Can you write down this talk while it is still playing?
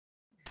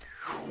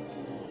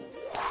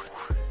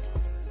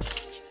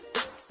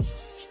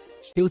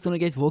Hey, what's going on,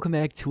 guys? Welcome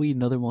back to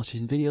another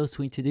monetization video.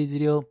 So in today's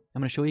video,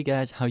 I'm going to show you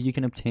guys how you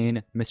can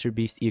obtain Mr.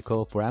 Beast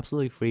Eco for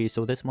absolutely free.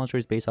 So this monster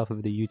is based off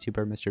of the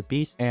YouTuber Mr.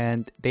 Beast,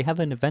 and they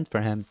have an event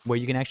for him where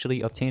you can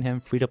actually obtain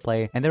him free to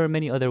play. And there are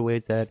many other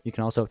ways that you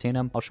can also obtain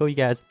him. I'll show you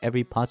guys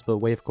every possible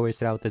way, of course,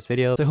 throughout this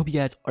video. So I hope you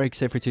guys are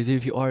excited for today.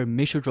 If you are,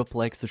 make sure to drop a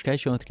like, subscribe,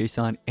 show notifications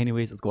on.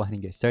 Anyways, let's go ahead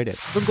and get started.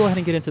 Let's go ahead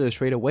and get into this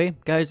straight away.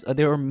 Guys,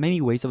 there are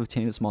many ways of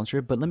obtaining this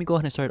monster, but let me go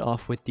ahead and start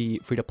off with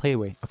the free to play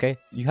way, okay?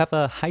 You have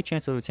a high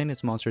chance of obtaining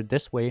this monster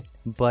this way,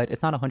 but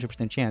it's not a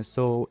 100% chance.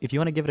 So if you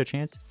want to give it a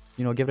chance,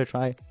 give it a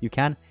try, you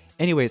can.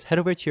 Anyways, head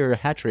over to your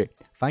hatchery,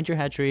 find your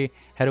hatchery,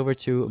 head over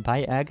to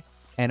buy egg,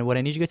 and what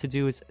I need you guys to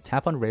do is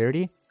tap on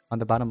rarity on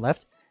the bottom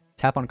left,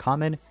 tap on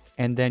common,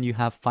 and then you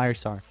have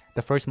Firestar,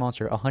 the first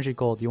monster, 100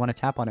 gold. You want to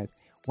tap on it.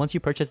 Once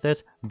you purchase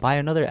this, buy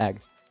another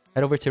egg,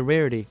 head over to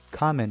rarity,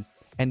 common,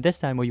 and this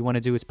time what you want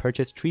to do is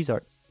purchase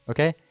Treesart.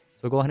 Okay,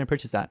 so go ahead and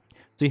purchase that.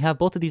 So you have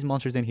both of these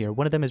monsters in here.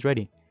 One of them is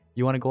ready.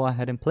 You want to go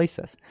ahead and place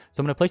this.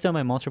 So I'm going to place it on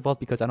my monster vault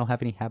because I don't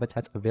have any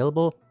habitats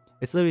available.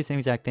 It's literally the same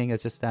exact thing.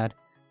 It's just that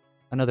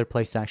another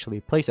place to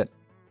actually place it.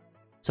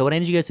 So what I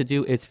need you guys to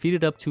do is feed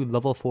it up to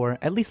level 4,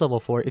 at least level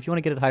 4. If you want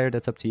to get it higher,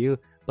 that's up to you,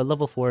 but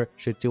level 4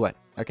 should do it.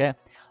 Okay,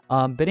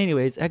 but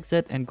anyways,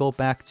 exit and go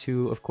back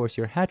to, of course,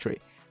 your hatchery.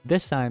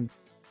 This time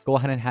go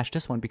ahead and hatch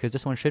this one because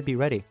this one should be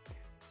ready.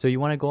 So you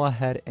want to go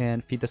ahead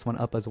and feed this one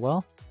up as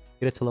well,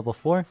 get it to level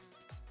 4.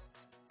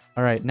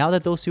 All right, now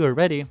that those two are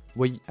ready,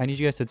 what I need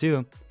you guys to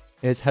do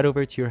is head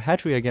over to your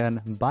hatchery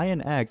again, buy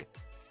an egg,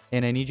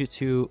 and I need you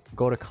to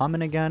go to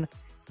common again.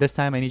 This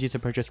time I need you to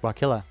purchase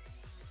Rockilla.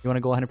 You want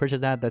to go ahead and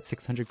purchase that. That's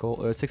 600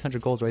 gold,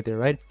 600 golds right there,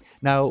 right?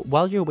 Now,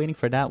 while you're waiting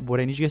for that, what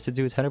I need you guys to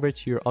do is head over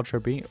to your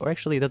ultra breed, or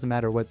actually it doesn't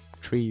matter what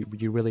tree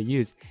you really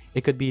use.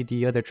 It could be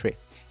the other tree.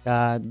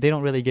 They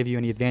don't really give you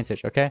any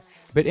advantage, okay?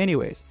 But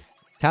anyways,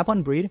 tap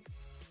on breed,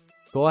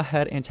 go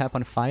ahead and tap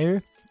on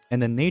fire,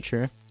 and then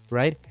nature,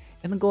 right?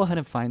 And then go ahead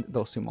and find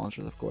those two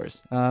monsters, of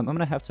course. I'm going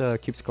to have to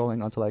keep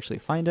scrolling until I actually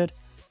find it.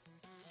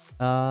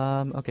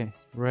 Okay,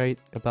 right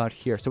about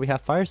here. So we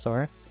have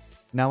Firestar.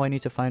 Now I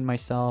need to find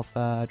myself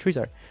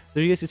Treesart.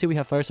 So you guys can see we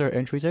have Firestar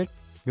and Treesart.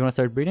 You want to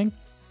start breeding?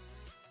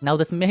 Now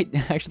this may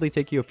actually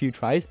take you a few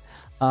tries.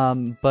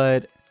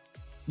 But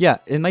yeah,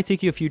 it might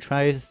take you a few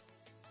tries.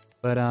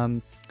 But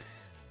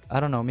I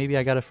don't know, maybe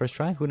I got a first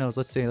try? Who knows?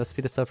 Let's see. Let's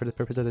speed this up for the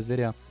purpose of this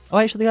video. Oh,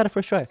 I actually got a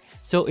first try.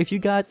 So if you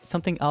got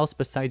something else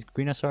besides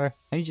Greenosar,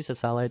 I need just a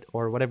salad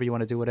or whatever you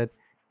want to do with it,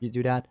 you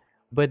do that.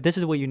 But this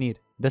is what you need.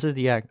 This is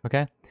the egg,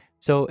 okay?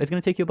 So it's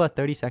going to take you about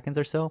 30 seconds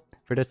or so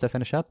for this to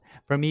finish up.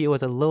 For me, it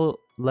was a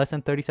little less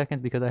than 30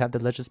 seconds because I have the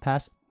Legends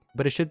Pass,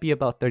 but it should be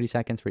about 30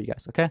 seconds for you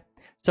guys, okay?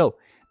 So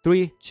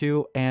 3,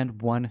 2,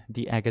 and 1,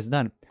 the egg is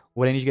done.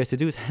 What I need you guys to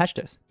do is hatch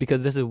this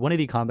because this is one of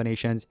the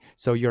combinations.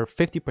 So you're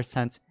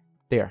 50%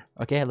 there,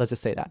 okay? Let's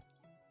just say that.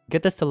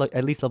 Get this to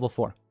at least level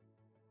 4.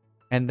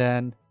 And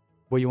then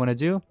what you want to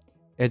do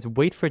is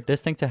wait for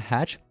this thing to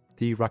hatch,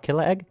 the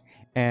Rockilla egg.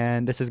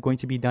 And this is going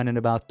to be done in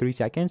about 3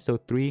 seconds. So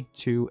 3,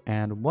 2,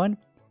 and 1.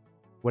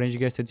 What I need you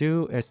guys to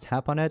do is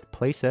tap on it,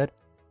 place it.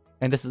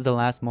 And this is the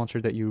last monster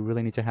that you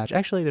really need to hatch.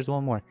 Actually, there's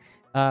one more.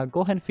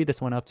 Go ahead and feed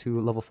this one up to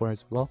level 4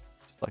 as well.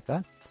 Just like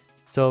that.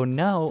 So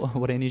now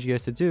what I need you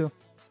guys to do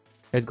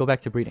is go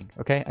back to breeding,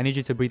 okay? I need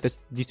you to breed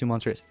these two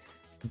monsters.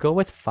 Go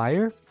with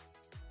fire.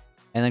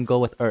 And then go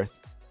with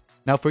earth.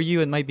 Now for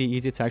you, it might be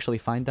easy to actually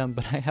find them,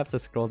 but I have to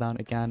scroll down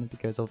again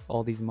because of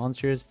all these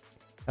monsters.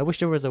 I wish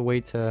there was a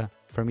way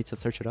for me to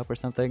search it up or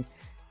something.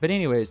 But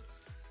anyways,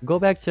 go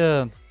back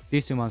to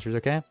these two monsters,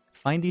 okay?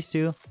 Find these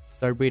two,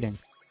 start breeding.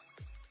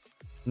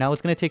 Now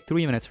it's gonna take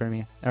 3 minutes for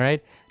me,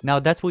 alright? Now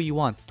that's what you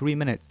want, 3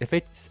 minutes. If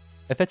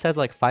it says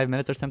like 5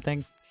 minutes or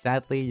something,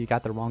 sadly you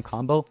got the wrong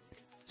combo.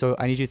 So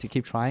I need you to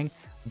keep trying.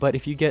 But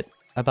if you get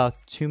about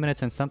 2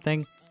 minutes and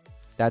something,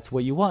 that's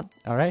what you want,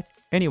 alright?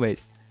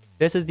 Anyways,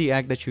 this is the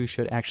egg that you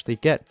should actually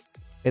get.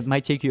 It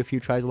might take you a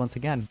few tries once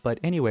again, but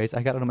anyways,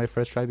 I got it on my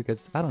first try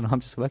because, I don't know, I'm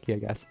just lucky, I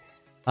guess.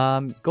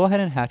 Go ahead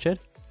and hatch it.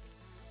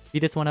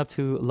 Feed this one up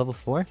to level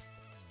 4.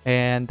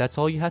 And that's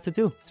all you had to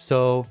do.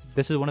 So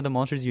this is one of the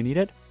monsters you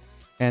needed.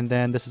 And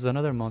then this is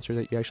another monster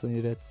that you actually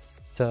needed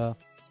to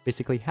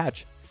basically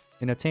hatch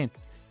and obtain.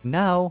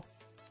 Now,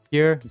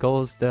 here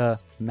goes the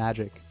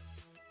magic.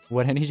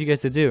 What I need you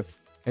guys to do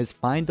is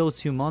find those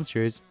two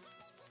monsters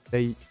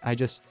that I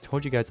just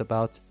told you guys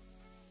about.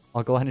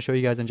 I'll go ahead and show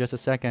you guys in just a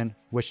second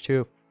which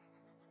two.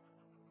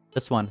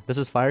 This one. This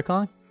is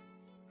Firecon.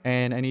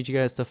 And I need you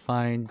guys to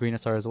find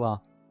Greenosar as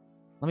well.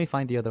 Let me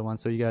find the other one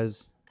so you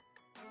guys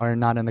are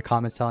not in the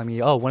comments telling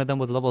me, oh, one of them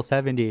was level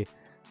 70.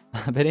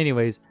 But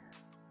anyways,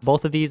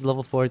 both of these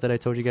level 4s that I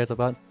told you guys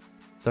about,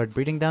 start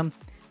breeding them.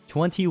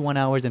 21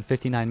 hours and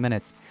 59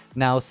 minutes.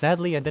 Now,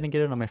 sadly, I didn't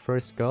get it on my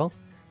first go.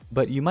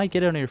 But you might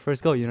get it on your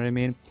first go, you know what I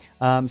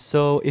mean?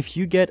 So if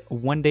you get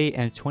 1 day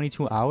and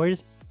 22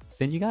 hours,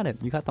 then you got it.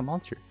 You got the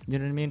monster, you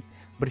know what I mean?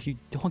 But if you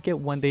don't get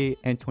 1 day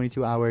and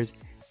 22 hours,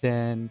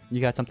 then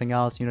you got something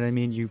else, you know what I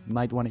mean? You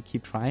might want to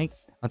keep trying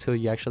until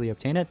you actually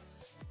obtain it.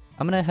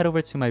 I'm going to head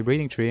over to my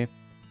breeding tree,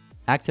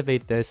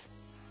 activate this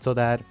so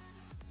that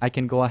I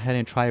can go ahead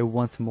and try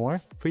once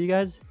more for you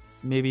guys.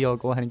 Maybe I'll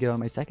go ahead and get on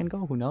my second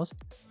go. Who knows?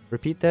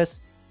 Repeat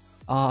this.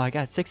 Oh, I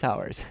got 6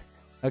 hours.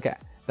 Okay,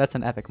 that's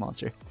an epic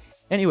monster.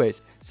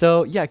 Anyways,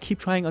 so yeah, keep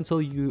trying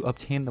until you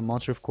obtain the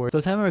monster, of course. So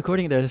time of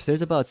recording this,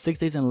 there's about 6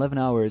 days and 11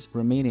 hours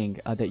remaining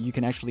that you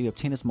can actually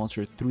obtain this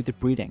monster through the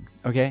breeding,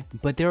 okay?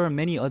 But there are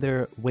many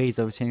other ways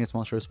of obtaining this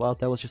monster as well.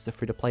 That was just a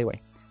free-to-play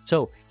way.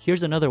 So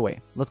here's another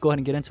way. Let's go ahead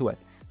and get into it.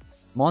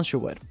 Monster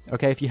Wood,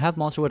 okay? If you have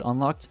Monster Wood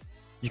unlocked,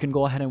 you can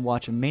go ahead and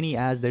watch many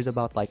ads. There's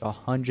about like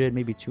 100,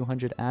 maybe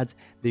 200 ads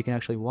that you can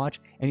actually watch.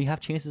 And you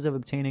have chances of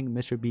obtaining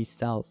Mr. Beast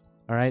cells,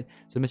 alright?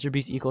 So Mr.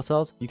 Beast Eco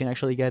cells, you can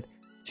actually get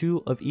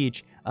 2 of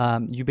each.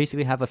 You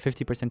basically have a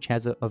 50%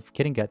 chance of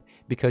getting it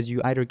because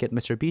you either get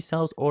Mr. Beast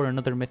cells or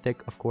another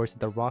mythic, of course,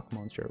 the rock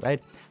monster, right?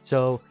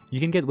 So you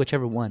can get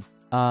whichever one.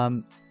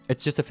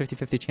 It's just a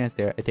 50-50 chance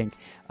there, I think.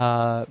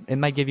 It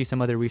might give you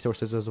some other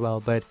resources as well,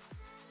 but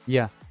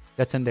yeah,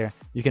 that's in there.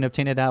 You can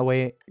obtain it that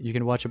way. You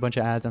can watch a bunch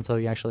of ads until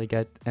you actually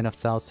get enough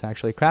cells to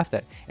actually craft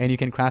it. And you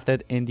can craft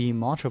it in the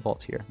Monster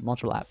Vault here,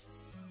 Monster Lab.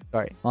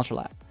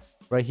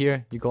 Right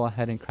here, you go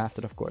ahead and craft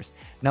it, of course.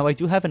 Now, I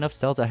do have enough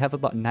cells. I have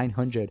about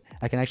 900.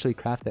 I can actually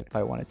craft it if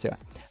I wanted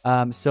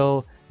to.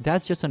 So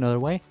that's just another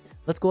way.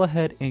 Let's go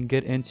ahead and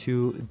get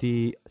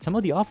into some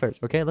of the offers,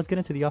 okay? Let's get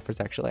into the offers,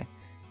 actually.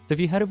 So if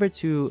you head over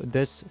to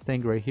this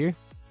thing right here,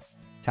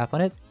 tap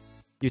on it.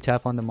 You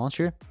tap on the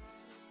monster.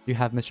 You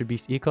have Mr.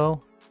 Beast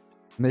Eco,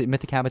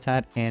 Mythic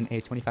Habitat, and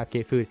a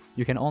 25k food.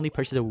 You can only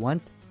purchase it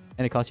once,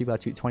 and it costs you about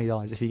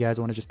 $20 if you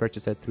guys want to just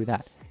purchase it through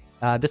that.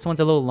 This one's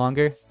a little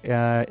longer.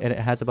 It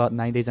has about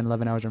 9 days and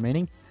 11 hours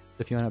remaining. So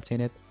if you want to obtain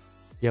it,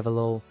 you have a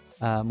little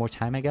more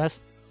time, I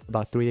guess.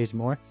 About 3 days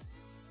more.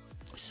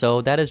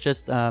 So that is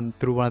just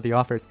through one of the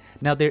offers.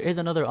 Now, there is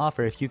another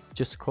offer. If you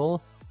just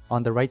scroll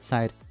on the right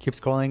side, keep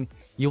scrolling,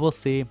 you will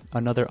see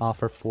another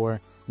offer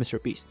for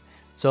Mr. Beast.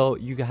 So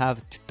you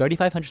have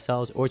 3,500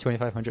 cells or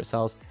 2,500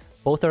 cells.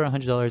 Both are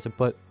 $100,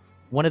 but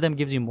one of them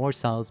gives you more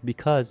cells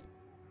because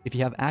if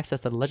you have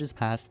access to the Legends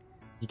Pass,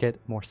 you get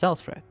more cells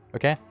for it,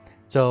 okay?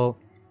 So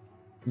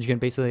you can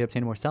basically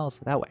obtain more cells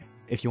that way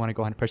if you want to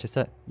go ahead and purchase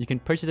it. You can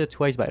purchase it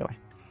twice, by the way,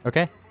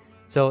 okay?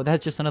 So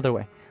that's just another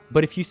way.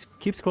 But if you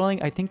keep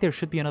scrolling, I think there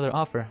should be another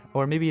offer.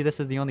 Or maybe this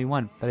is the only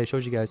one that I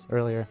showed you guys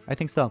earlier. I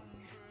think so.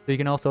 So you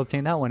can also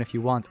obtain that one if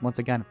you want, once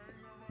again.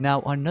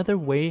 Now, another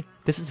way,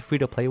 this is a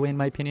free-to-play way in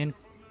my opinion.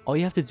 All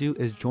you have to do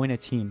is join a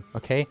team,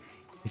 okay?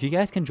 If you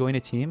guys can join a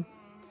team,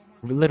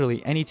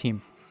 literally any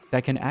team,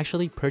 that can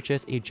actually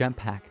purchase a gem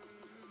pack.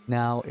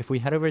 Now, if we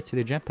head over to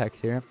the gem pack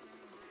here,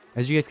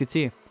 as you guys can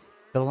see,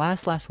 the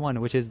last one,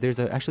 which is there's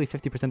actually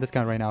 50%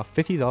 discount right now,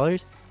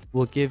 $50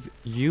 will give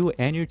you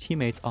and your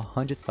teammates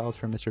 100 cells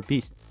from Mr.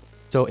 Beast.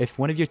 So if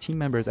one of your team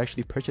members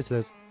actually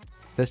purchases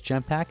this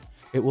gem pack,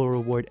 it will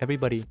reward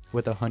everybody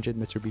with 100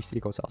 Mr. Beast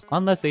Eco cells.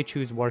 Unless they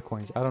choose war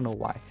coins. I don't know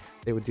why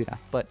they would do that.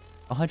 But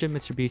 100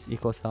 Mr. Beast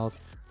Eco cells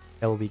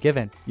that will be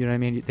given. You know what I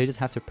mean? They just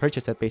have to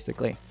purchase it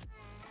basically.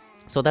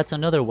 So that's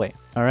another way.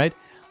 Alright?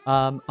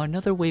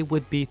 Another way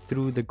would be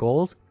through the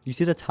goals. You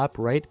see the top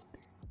right?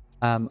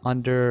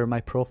 Under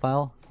my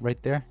profile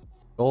right there,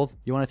 goals,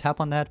 you want to tap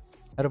on that,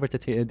 head over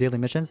to daily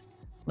missions.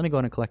 Let me go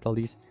ahead and collect all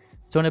these.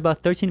 So in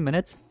about 13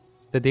 minutes,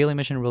 the daily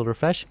mission will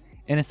refresh,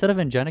 and instead of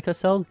Angelica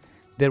cells,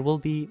 there will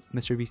be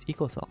Mr. Beast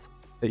Eco cells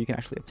that you can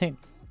actually obtain,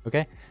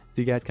 okay?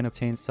 So you guys can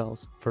obtain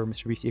cells for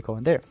Mr. Beast Eco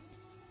in there.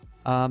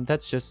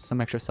 That's just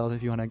some extra cells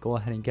if you want to go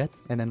ahead and get,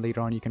 and then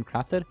later on you can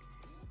craft it.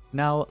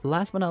 Now,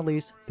 last but not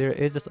least, there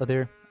is this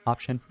other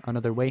option,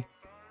 another way,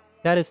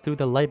 that is through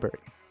the library.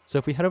 So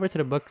if we head over to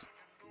the books,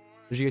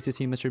 as you guys can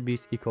see, Mr.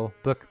 Beast Eco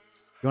book.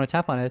 You want to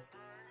tap on it.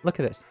 Look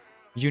at this.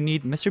 You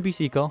need Mr. Beast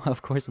Eco,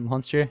 of course, a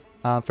monster.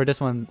 For this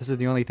one, this is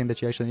the only thing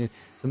that you actually need.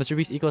 So Mr.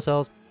 Beast Eco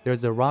cells.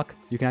 There's the rock.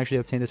 You can actually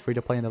obtain this free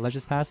to play in the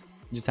Legends Pass.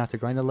 You just have to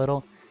grind a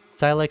little.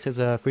 Silex is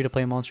a free to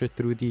play monster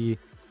through the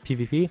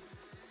PvP.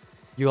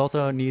 You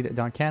also need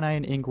Don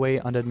Canine,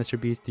 Ingwe, Undead Mr.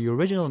 Beast, the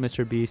original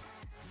Mr. Beast,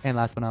 and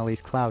last but not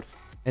least, Cloud.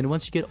 And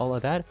once you get all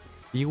of that,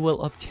 you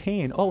will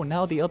obtain. Oh,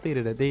 now they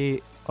updated it.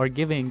 They are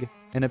giving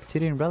an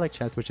Obsidian Relic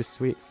chest, which is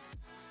sweet.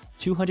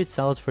 200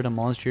 cells for the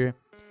monster,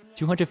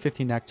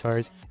 250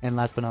 nectars, and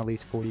last but not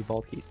least 40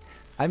 vault keys.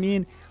 I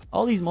mean,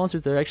 all these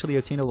monsters are actually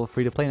obtainable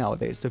free to play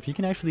nowadays, so if you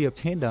can actually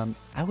obtain them,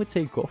 I would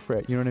say go for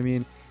it, you know what I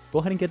mean? Go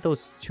ahead and get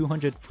those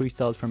 200 free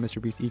cells from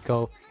Mr. Beast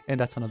Eco, and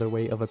that's another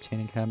way of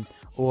obtaining him.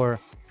 Or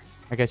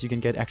I guess you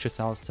can get extra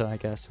cells to, I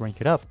guess,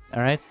 rank it up,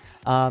 alright?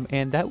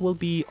 And that will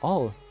be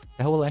all.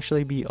 That will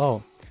actually be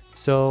all.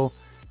 So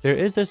there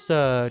is this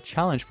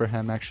challenge for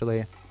him,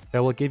 actually,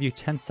 that will give you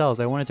 10 cells.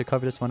 I wanted to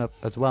cover this one up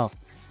as well.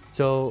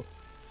 So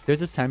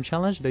there's this time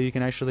challenge that you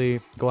can actually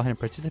go ahead and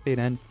participate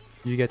in.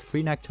 You get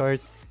free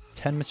nectars,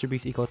 10 Mr.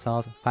 Beast Eco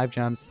cells, 5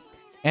 gems,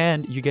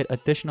 and you get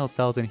additional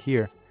cells in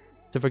here.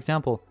 So for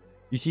example,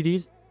 you see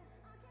these?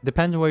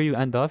 Depends on where you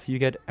end up, you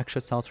get extra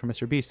cells from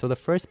Mr. Beast. So the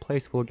first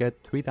place will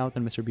get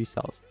 3,000 Mr. Beast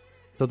cells.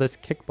 So this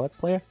kick butt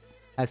player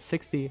has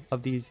 60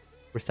 of these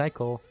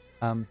recycle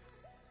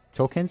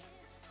tokens.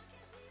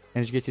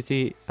 And as you guys can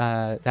see,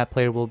 that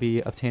player will be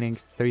obtaining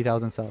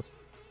 30,000 cells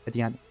at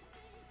the end.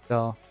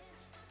 So,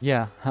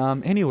 yeah.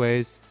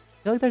 Anyways,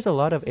 I feel like there's a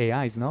lot of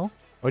AIs, no?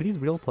 Are these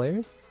real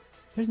players?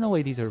 There's no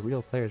way these are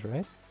real players,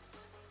 right?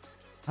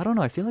 I don't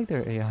know. I feel like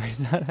they're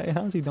AIs. I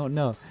honestly don't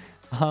know.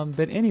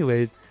 But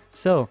anyways,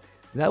 so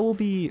that will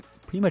be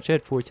pretty much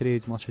it for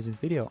today's Monsters Inc.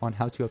 video on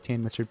how to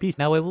obtain Mr. Beast.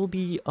 Now, I will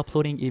be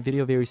uploading a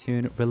video very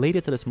soon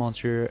related to this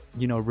monster,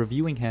 you know,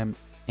 reviewing him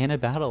in a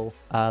battle,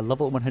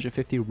 level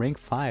 150, rank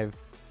 5.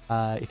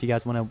 If you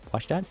guys want to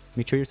watch that,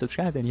 make sure you're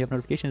subscribed and you have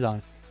notifications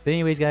on. But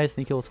anyways, guys,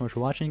 thank you all so much for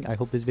watching. I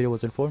hope this video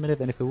was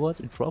informative, and if it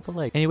was, drop a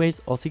like. Anyways,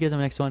 I'll see you guys in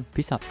the next one.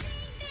 Peace out.